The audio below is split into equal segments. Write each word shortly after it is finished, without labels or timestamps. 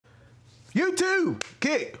You too!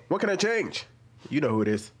 Kick! What can I change? You know who it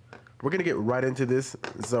is. We're going to get right into this.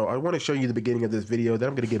 So I want to show you the beginning of this video. Then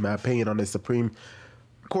I'm going to give my opinion on this Supreme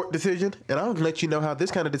Court decision. And I'll let you know how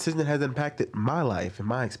this kind of decision has impacted my life and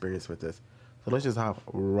my experience with this. So let's just hop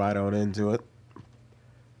right on into it.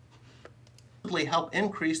 Help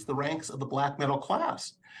increase the ranks of the black middle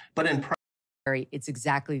class. But in it's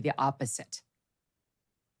exactly the opposite.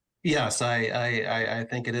 Yes, I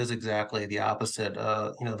think it is exactly the opposite.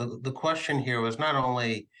 The question here was not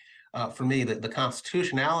only for me the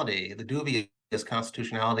constitutionality, the dubious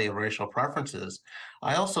constitutionality of racial preferences.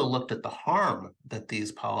 I also looked at the harm that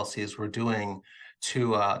these policies were doing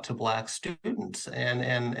to black students,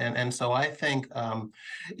 and so I think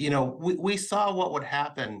we saw what would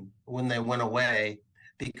happen when they went away,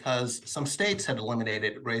 because some states had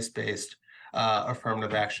eliminated race-based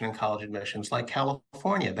affirmative action in college admissions, like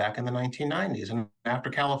California back in the 1990s. And after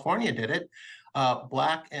California did it,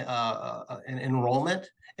 black enrollment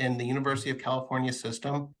in the University of California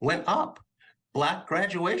system went up. Black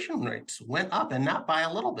graduation rates went up, and not by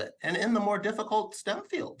a little bit. And in the more difficult STEM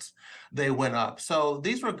fields, they went up. So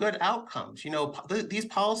these were good outcomes. These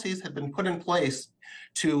policies had been put in place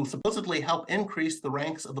to supposedly help increase the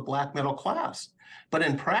ranks of the black middle class. But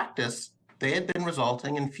in practice, they had been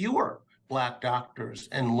resulting in fewer black doctors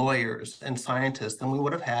and lawyers and scientists than we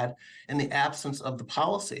would have had in the absence of the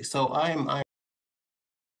policy. So I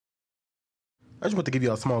just want to give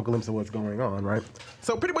you a small glimpse of what's going on, right?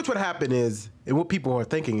 So pretty much what happened is, and what people are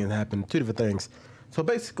thinking it happened, two different things. So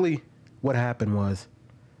basically what happened was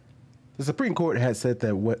the Supreme Court had said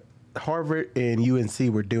that what Harvard and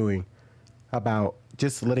UNC were doing about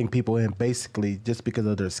just letting people in basically just because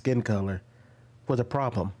of their skin color was a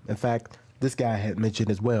problem. In fact, this guy had mentioned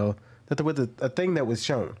as well that there was a thing that was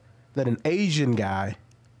shown that an Asian guy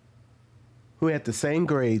who had the same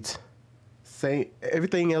grades, same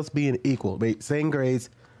everything else being equal, right? Same grades,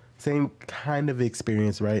 same kind of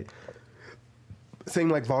experience, right? Same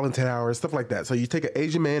like volunteer hours, stuff like that. So you take an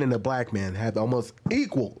Asian man and a black man have almost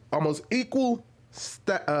equal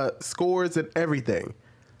scores and everything.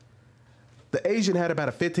 The Asian had about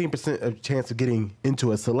a 15% of chance of getting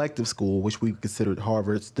into a selective school, which we considered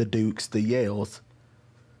Harvards, the Dukes, the Yales,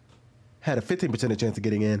 had a 15% chance of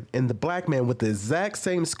getting in. And the black man with the exact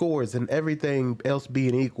same scores and everything else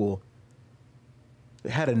being equal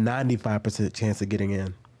had a 95% chance of getting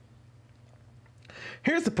in.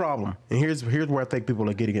 Here's the problem, and here's where I think people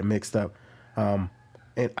are getting it mixed up. And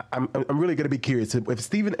I'm really going to be curious. If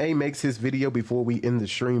Stephen A makes his video before we end the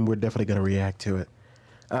stream, we're definitely going to react to it.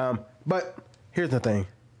 But here's the thing.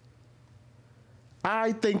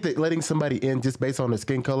 I think that letting somebody in just based on their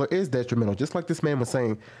skin color is detrimental. Just like this man was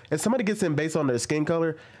saying, if somebody gets in based on their skin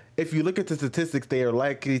color, if you look at the statistics, they are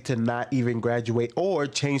likely to not even graduate or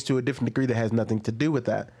change to a different degree that has nothing to do with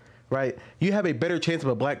that, right? You have a better chance of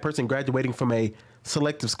a black person graduating from a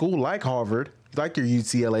selective school like Harvard, like your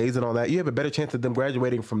UCLAs and all that. You have a better chance of them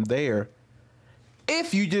graduating from there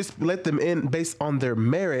if you just let them in based on their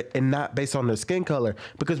merit and not based on their skin color.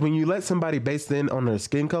 Because when you let somebody based in on their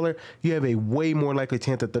skin color, you have a way more likely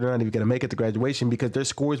chance that they're not even going to make it to graduation because their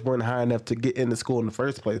scores weren't high enough to get into school in the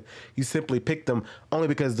first place. You simply picked them only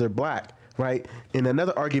because they're black, right? And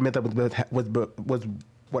another argument that was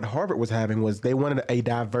what Harvard was having was they wanted a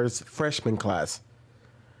diverse freshman class.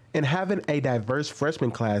 And having a diverse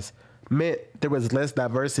freshman class meant there was less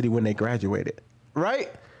diversity when they graduated, right?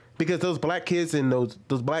 Because those black kids and those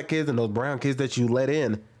black kids and those brown kids that you let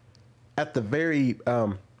in at the very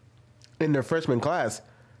in their freshman class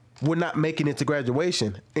were not making it to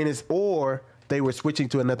graduation, and or they were switching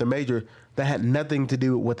to another major that had nothing to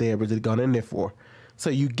do with what they had originally gone in there for.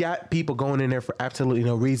 So you got people going in there for absolutely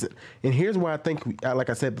no reason. And here's why I think,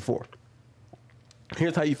 like I said before,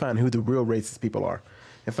 here's how you find who the real racist people are.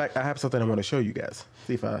 In fact, I have something I want to show you guys.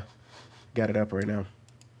 See if I got it up right now.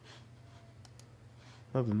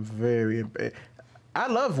 Something very. I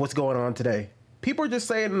love what's going on today. People are just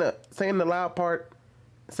saying the loud part,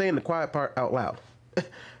 saying the quiet part out loud.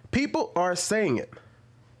 People are saying it.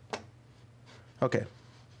 Okay,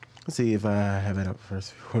 let's see if I have it up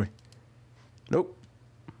first. Nope.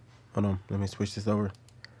 Hold on. Let me switch this over.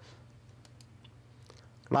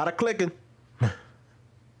 A lot of clicking. A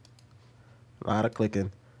lot of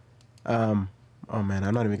clicking. Oh man,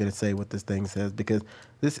 I'm not even gonna say what this thing says because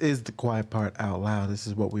this is the quiet part out loud. This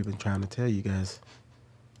is what we've been trying to tell you guys.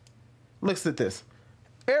 Looks at this.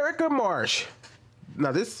 Erica Marsh.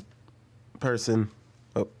 Now this person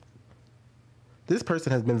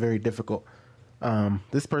has been very difficult.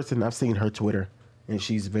 This person, I've seen her Twitter, and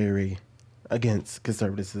she's very against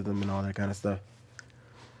conservatism and all that kind of stuff.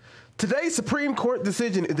 Today's Supreme Court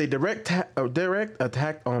decision is a direct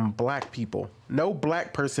attack on black people. No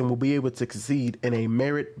black person will be able to succeed in a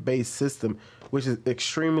merit-based system, which is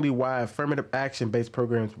extremely why affirmative action-based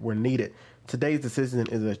programs were needed. Today's decision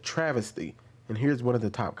is a travesty. And here's one of the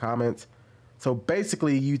top comments. So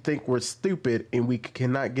basically, you think we're stupid and we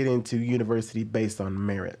cannot get into university based on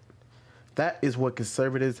merit. That is what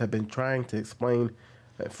conservatives have been trying to explain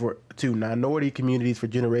to minority communities for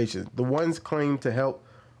generations. The ones claimed to help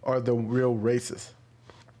are the real racists.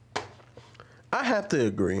 I have to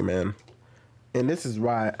agree, man. And this is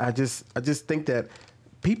why I just think that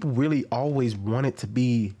people really always want it to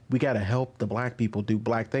be, we got to help the black people do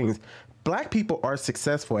black things. Black people are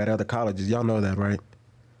successful at other colleges. Y'all know that, right?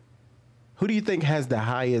 Who do you think has the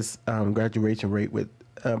highest graduation rate with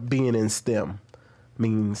being in STEM?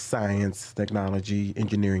 Meaning science, technology,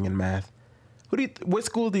 engineering, and math. What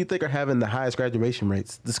schools do you think are having the highest graduation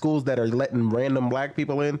rates? The schools that are letting random black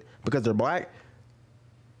people in because they're black?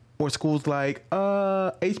 Or schools like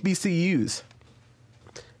HBCUs?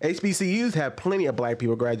 HBCUs have plenty of black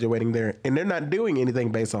people graduating there, and they're not doing anything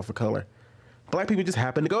based off of color. Black people just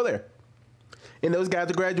happen to go there. And those guys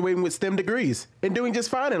are graduating with STEM degrees and doing just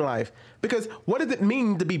fine in life. Because what does it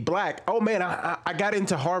mean to be black? Oh, man, I got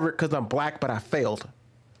into Harvard because I'm black, but I failed.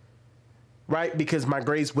 Right? Because my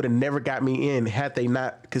grades would have never got me in had they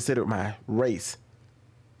not considered my race.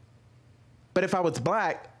 But if I was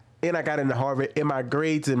black and I got into Harvard and my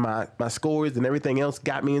grades and my scores and everything else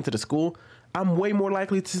got me into the school, I'm way more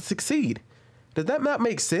likely to succeed. Does that not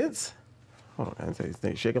make sense? Hold on, this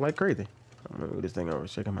thing's shaking like crazy. I'm gonna move this thing over,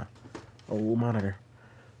 shake my old monitor.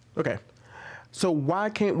 Okay. So why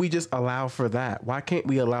can't we just allow for that? Why can't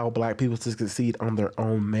we allow black people to succeed on their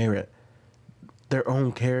own merit? Their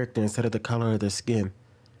own character instead of the color of their skin.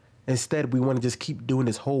 Instead, we want to just keep doing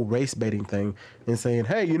this whole race baiting thing and saying,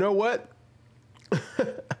 hey, you know what?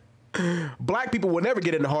 Black people will never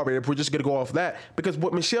get into Harvard if we're just going to go off that. Because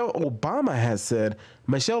what Michelle Obama has said,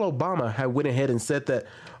 Michelle Obama had went ahead and said that,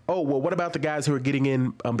 oh, well, what about the guys who are getting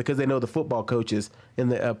in because they know the football coaches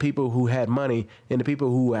and the people who had money and the people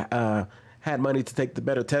who had money to take the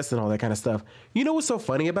better tests and all that kind of stuff. You know what's so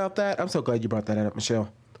funny about that? I'm so glad you brought that up,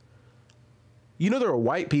 Michelle. You know, there are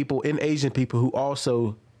white people and Asian people who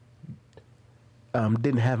also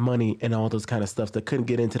didn't have money and all those kind of stuff that couldn't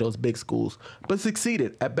get into those big schools, but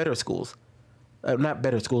succeeded at better schools. Not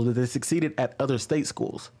better schools, but they succeeded at other state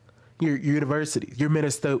schools. Your universities, your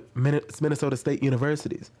Minnesota State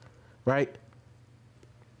universities, right?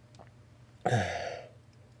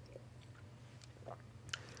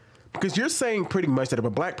 Because you're saying pretty much that if a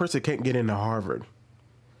black person can't get into Harvard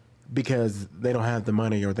because they don't have the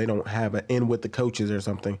money or they don't have an in with the coaches or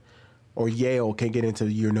something, or Yale can't get into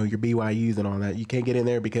your BYUs and all that. You can't get in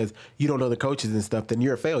there because you don't know the coaches and stuff, then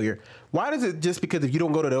you're a failure. Why does it just because if you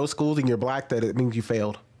don't go to those schools and you're black that it means you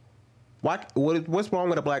failed? What's wrong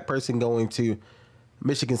with a black person going to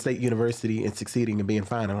Michigan State University and succeeding and being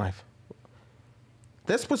fine in life?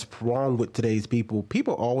 That's what's wrong with today's people.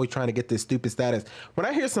 People are always trying to get this stupid status. When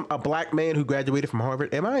I hear a black man who graduated from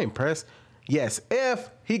Harvard, am I impressed? Yes, if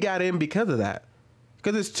he got in because of that.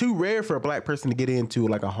 Because it's too rare for a black person to get into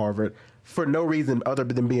like a Harvard for no reason other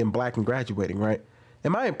than being black and graduating, right?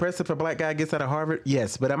 Am I impressed if a black guy gets out of Harvard?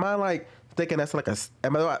 Yes, but am I like thinking that's like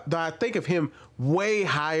do I think of him way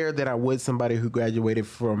higher than I would somebody who graduated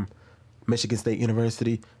from Michigan State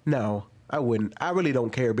University? No, I wouldn't. I really don't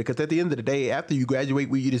care because at the end of the day, after you graduate,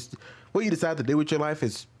 what you decide to do with your life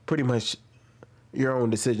is pretty much your own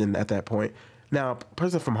decision at that point. Now, a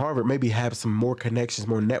person from Harvard maybe have some more connections,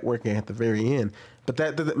 more networking at the very end, but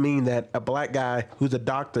that doesn't mean that a black guy who's a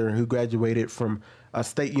doctor who graduated from a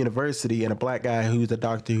state university and a black guy who's a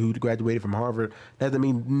doctor who graduated from Harvard, that doesn't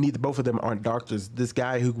mean both of them aren't doctors. This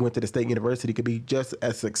guy who went to the state university could be just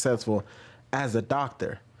as successful as a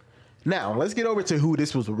doctor. Now, let's get over to who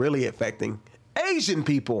this was really affecting. Asian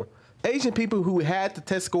people. Asian people who had the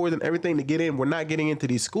test scores and everything to get in were not getting into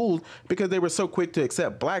these schools because they were so quick to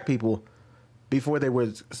accept black people before they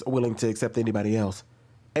were willing to accept anybody else.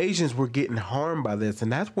 Asians were getting harmed by this, and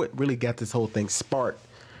that's what really got this whole thing sparked,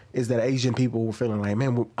 is that Asian people were feeling like,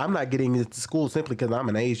 man, I'm not getting into school simply because I'm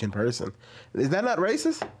an Asian person. Is that not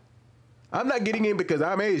racist? I'm not getting in because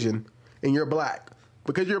I'm Asian and you're black.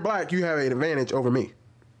 Because you're black, you have an advantage over me.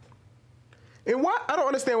 And why I don't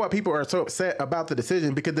understand why people are so upset about the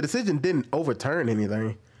decision, because the decision didn't overturn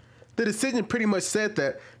anything. The decision pretty much said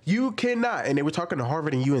that you cannot, and they were talking to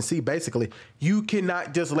Harvard and UNC basically, you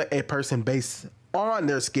cannot just let a person based on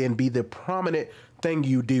their skin be the prominent thing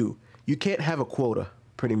you do. You can't have a quota,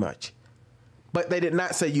 pretty much. But they did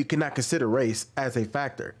not say you cannot consider race as a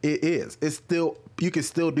factor. It is. It's still, you can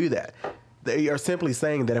still do that. They are simply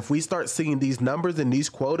saying that if we start seeing these numbers and these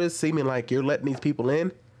quotas seeming like you're letting these people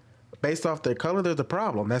in based off their color, there's a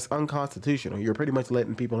problem. That's unconstitutional. You're pretty much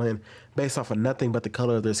letting people in based off of nothing but the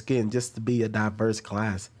color of their skin, just to be a diverse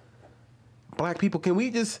class. Black people, can we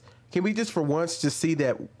just for once just see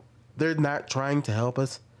that they're not trying to help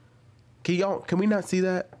us? Can we not see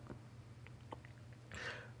that?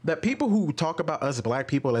 That people who talk about us black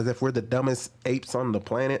people as if we're the dumbest apes on the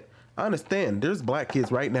planet, I understand. There's black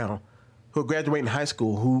kids right now who are graduating high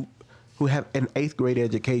school who have an 8th grade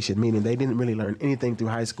education, meaning they didn't really learn anything through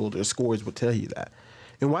high school. Their scores would tell you that.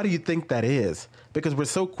 And why do you think that is? Because we're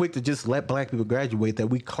so quick to just let black people graduate that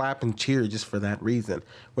we clap and cheer just for that reason.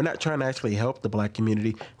 We're not trying to actually help the black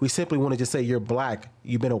community. We simply want to just say, you're black,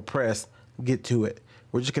 you've been oppressed, get to it.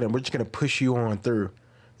 We're just gonna push you on through.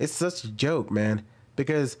 It's such a joke, man.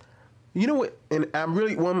 Because you know what? And I'm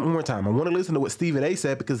really, one more time, I want to listen to what Stephen A.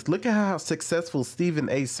 said, because look at how successful Stephen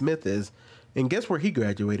A. Smith is. And guess where he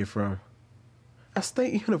graduated from? A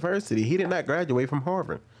state university. He did not graduate from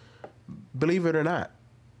Harvard. Believe it or not.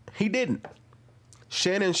 He didn't.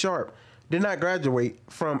 Shannon Sharpe did not graduate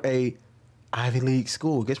from a Ivy League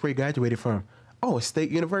school. Guess where he graduated from? Oh, a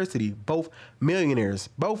state university. Both millionaires.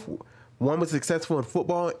 Both. One was successful in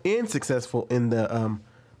football and successful in the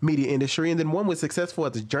media industry, and then one was successful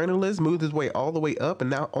as a journalist, moved his way all the way up, and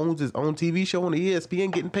now owns his own TV show on the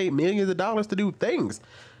ESPN, getting paid millions of dollars to do things.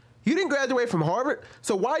 You didn't graduate from Harvard,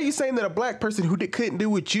 so why are you saying that a black person who couldn't do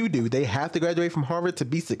what you do, they have to graduate from Harvard to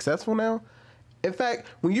be successful now? In fact,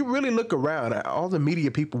 when you really look around at all the media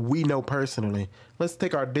people we know personally, let's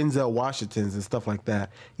take our Denzel Washingtons and stuff like that,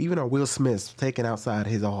 even our Will Smiths taking outside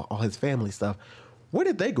all his family stuff. Where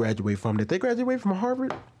did they graduate from? Did they graduate from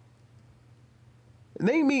Harvard?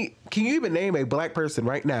 Name me, can you even name a black person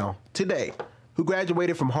right now, today, who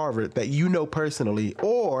graduated from Harvard that you know personally?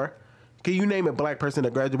 Or can you name a black person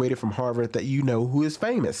that graduated from Harvard that you know who is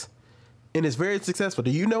famous and is very successful? Do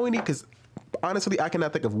you know any? Because honestly, I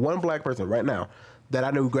cannot think of one black person right now that I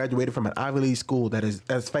know who graduated from an Ivy League school that is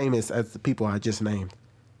as famous as the people I just named.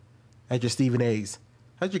 As your Stephen A's,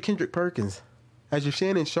 as your Kendrick Perkins, as your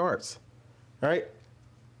Shannon Sharps, right?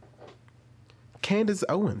 Candace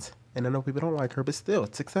Owens. And I know people don't like her, but still,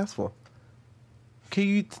 it's successful. Can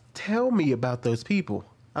you tell me about those people?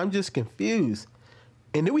 I'm just confused.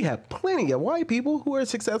 And then we have plenty of white people who are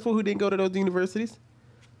successful who didn't go to those universities.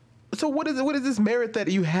 So what is this merit that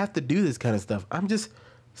you have to do this kind of stuff? I'm just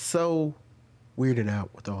so weirded out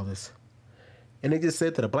with all this. And they just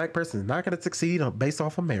said that a black person is not going to succeed based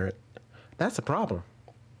off of merit. That's a problem.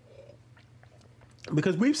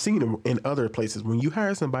 Because we've seen in other places, when you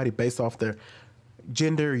hire somebody based off their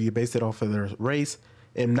gender, you base it off of their race,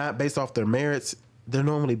 and not based off their merits, they're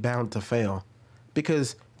normally bound to fail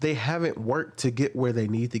because they haven't worked to get where they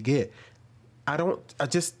need to get. I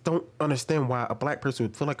just don't understand why a black person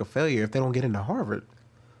would feel like a failure if they don't get into Harvard.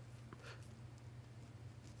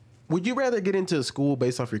 Would you rather get into a school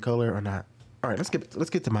based off your color or not? All right, let's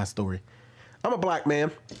get to my story. I'm a black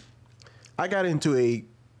man. I got into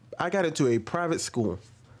a private school.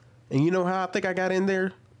 And you know how I think I got in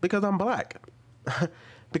there? Because I'm black.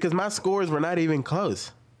 Because my scores were not even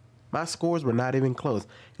close. My scores were not even close.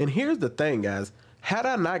 And here's the thing, guys. Had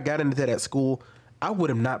I not gotten into that school, I would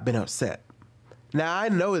have not been upset. Now, I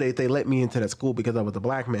know that they let me into that school because I was a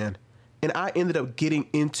black man. And I ended up getting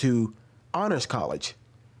into honors college.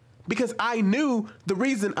 Because I knew the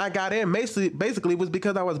reason I got in basically was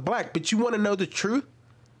because I was black. But you want to know the truth?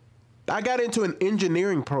 I got into an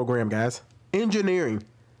engineering program, guys. Engineering.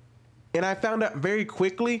 And I found out very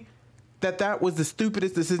quickly that was the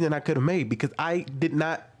stupidest decision I could have made because I could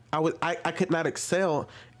not excel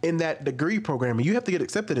in that degree program. And you have to get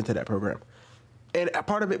accepted into that program. And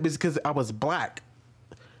part of it was because I was black.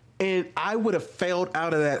 And I would have failed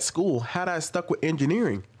out of that school had I stuck with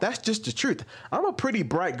engineering. That's just the truth. I'm a pretty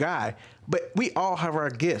bright guy, but we all have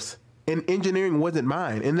our gifts. And engineering wasn't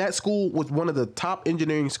mine. And that school was one of the top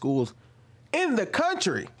engineering schools in the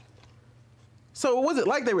country. So it wasn't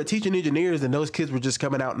like they were teaching engineers and those kids were just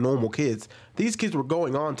coming out normal kids. These kids were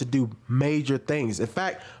going on to do major things. In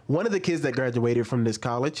fact, one of the kids that graduated from this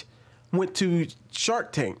college went to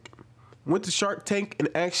Shark Tank. Went to Shark Tank and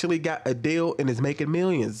actually got a deal and is making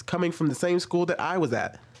millions coming from the same school that I was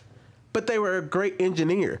at. But they were a great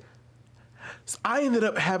engineer. So I ended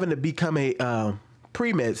up having to become a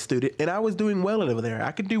pre-med student, and I was doing well over there.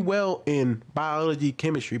 I could do well in biology,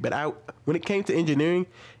 chemistry, but when it came to engineering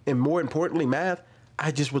and more importantly math,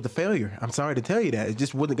 I just was a failure. I'm sorry to tell you that. It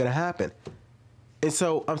just wasn't going to happen. And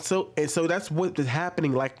so that's what is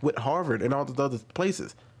happening, like with Harvard and all those other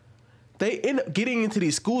places. They end up getting into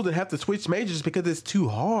these schools and have to switch majors because it's too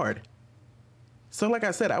hard. So like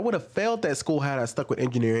I said, I would have failed that school had I stuck with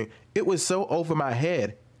engineering. It was so over my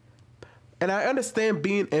head. And I understand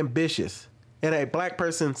being ambitious. And a black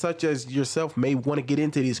person such as yourself may want to get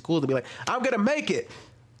into these schools and be like, I'm going to make it.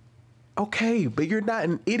 Okay, but you're not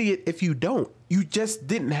an idiot if you don't. You just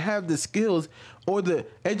didn't have the skills or the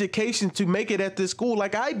education to make it at this school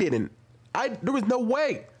like I didn't. There was no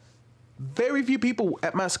way. Very few people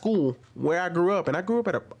at my school where I grew up, and I grew up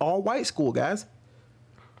at an all-white school, guys.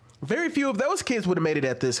 Very few of those kids would have made it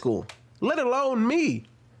at this school, let alone me,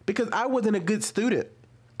 because I wasn't a good student.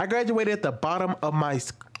 I graduated at the bottom of my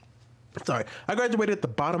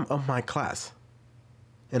class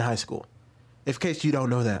in high school. In case you don't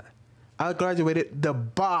know that. I graduated the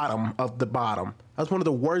bottom of the bottom. I was one of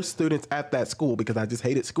the worst students at that school because I just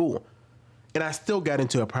hated school. And I still got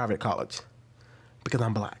into a private college because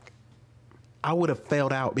I'm black. I would have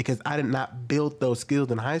failed out because I did not build those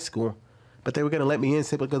skills in high school, but they were going to let me in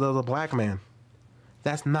simply because I was a black man.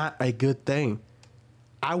 That's not a good thing.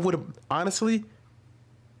 I would have, honestly,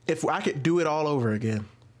 if I could do it all over again,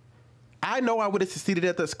 I know I would have succeeded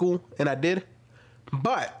at that school, and I did,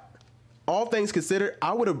 but all things considered,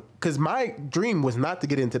 I would have, because my dream was not to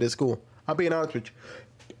get into this school. I'll be honest with you.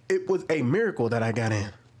 It was a miracle that I got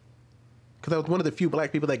in, because I was one of the few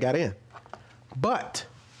black people that got in. But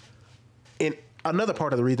in another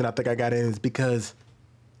part of the reason I think I got in is because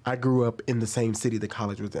I grew up in the same city the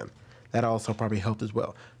college was in. That also probably helped as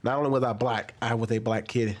well. Not only was I black, I was a black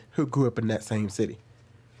kid who grew up in that same city,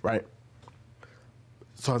 right?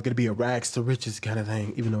 So I was going to be a rags to riches kind of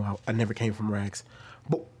thing, even though I never came from rags.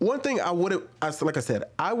 But one thing I would have, like I said,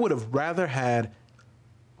 I would have rather had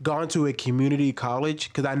gone to a community college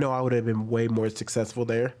because I know I would have been way more successful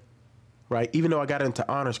there, right? Even though I got into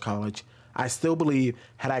honors college, I still believe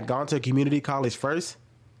had I gone to a community college first,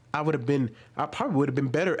 I probably would have been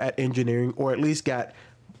better at engineering, or at least got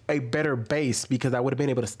a better base, because I would have been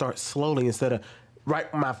able to start slowly instead of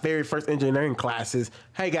right my very first engineering classes.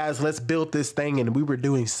 Hey guys, let's build this thing. And we were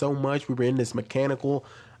doing so much. We were in this mechanical.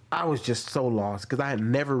 I was just so lost because I had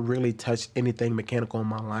never really touched anything mechanical in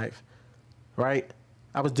my life, right?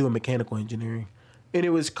 I was doing mechanical engineering, and it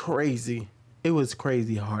was crazy. It was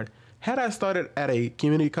crazy hard. Had I started at a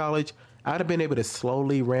community college, I'd have been able to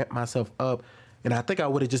slowly ramp myself up, and I think I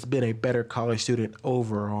would have just been a better college student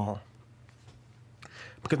overall.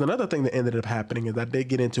 Because another thing that ended up happening is I did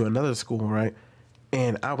get into another school, right?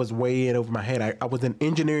 And I was way in over my head. I was in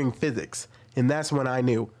engineering physics, and that's when I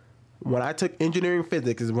knew. When I took engineering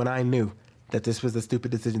physics is when I knew that this was a stupid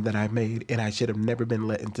decision that I made, and I should have never been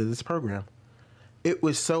let into this program. It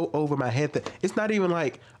was so over my head that it's not even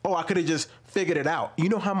like, oh, I could have just figured it out. You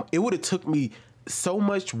know how it would have took me so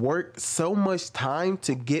much work, so much time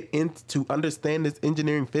to get into to understand this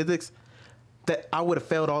engineering physics that I would have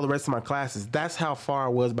failed all the rest of my classes. That's how far I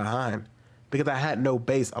was behind, because I had no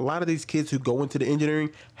base. A lot of these kids who go into the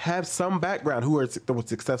engineering have some background, who are the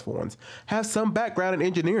successful ones, have some background in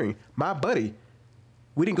engineering. My buddy,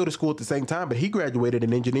 we didn't go to school at the same time, but he graduated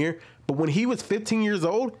an engineer. But when he was 15 years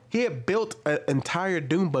old, he had built an entire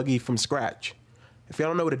dune buggy from scratch. If y'all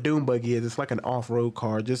don't know what a dune buggy is, it's like an off-road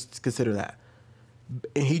car. Just consider that.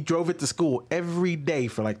 And he drove it to school every day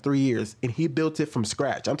for like 3 years, and he built it from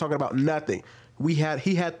scratch. I'm talking about nothing. He had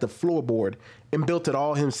the floorboard and built it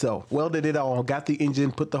all himself, welded it all, got the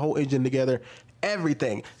engine, put the whole engine together,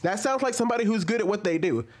 everything. That sounds like somebody who's good at what they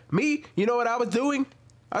do. Me, you know what I was doing?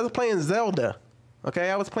 I was playing Zelda. Okay,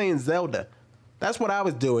 I was playing Zelda. That's what I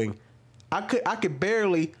was doing. I could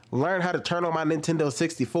barely learn how to turn on my Nintendo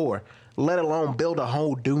 64, let alone build a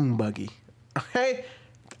whole dune buggy. Okay?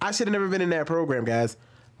 I should have never been in that program, guys.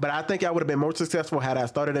 But I think I would have been more successful had I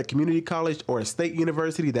started at community college or a state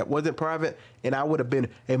university that wasn't private, and I would have been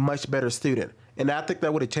a much better student. And I think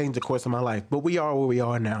that would have changed the course of my life. But we are where we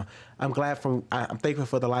are now. I'm thankful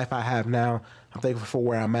for the life I have now. I'm thankful for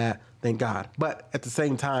where I'm at. Thank God. But at the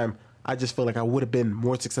same time, I just feel like I would have been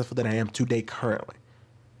more successful than I am today currently.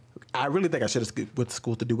 I really think I should have went to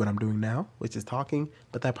school to do what I'm doing now, which is talking,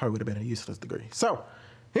 but that probably would have been a useless degree. So,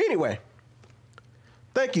 anyway,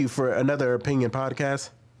 thank you for another opinion podcast.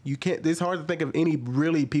 It's hard to think of any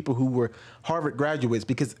really people who were Harvard graduates,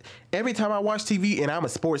 because every time I watch TV, and I'm a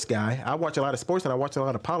sports guy, I watch a lot of sports and I watch a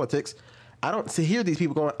lot of politics, I don't hear these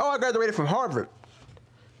people going, oh, I graduated from Harvard.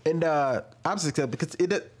 And I'm successful, because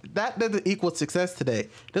that doesn't equal success today.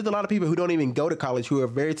 There's a lot of people who don't even go to college who are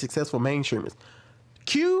very successful mainstreamers.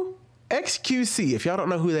 XQC, if y'all don't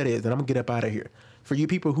know who that is, then I'm going to get up out of here. For you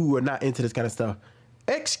people who are not into this kind of stuff,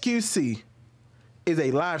 XQC is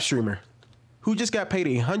a live streamer who just got paid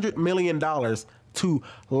 $100 million to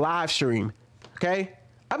live stream, okay?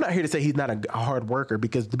 I'm not here to say he's not a hard worker,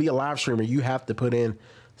 because to be a live streamer, you have to put in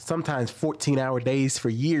sometimes 14-hour days for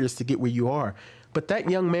years to get where you are. But that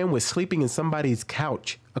young man was sleeping in somebody's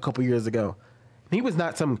couch a couple years ago. He was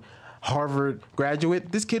not some Harvard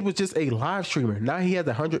graduate. This kid was just a live streamer. Now he has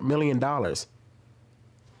 $100 million.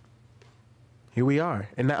 Here we are.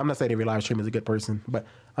 And now, I'm not saying every live streamer is a good person, but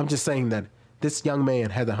I'm just saying that this young man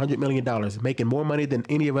has $100 million, making more money than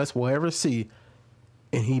any of us will ever see,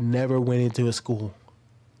 and he never went into a school.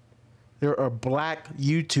 There are black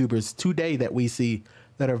YouTubers today that we see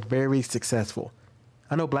that are very successful.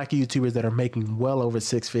 I know black YouTubers that are making well over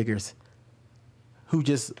six figures who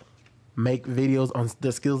just make videos on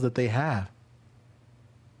the skills that they have.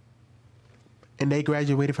 And they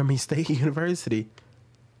graduated from East State University.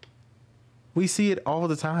 We see it all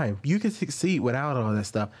the time. You can succeed without all that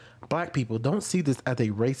stuff. Black people, don't see this as a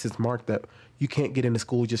racist mark that you can't get into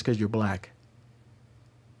school just because you're black.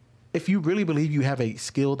 If you really believe you have a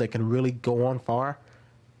skill that can really go on far,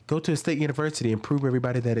 go to a state university and prove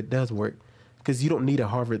everybody that it does work. Because you don't need a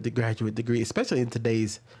Harvard graduate degree, especially in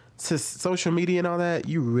today's social media and all that.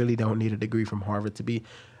 You really don't need a degree from Harvard to be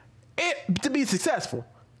successful.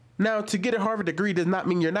 Now, to get a Harvard degree does not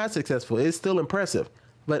mean you're not successful. It's still impressive.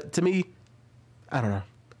 But to me, I don't know.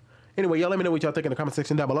 Anyway, y'all let me know what y'all think in the comment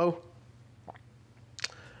section down below.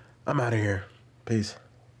 I'm out of here. Peace.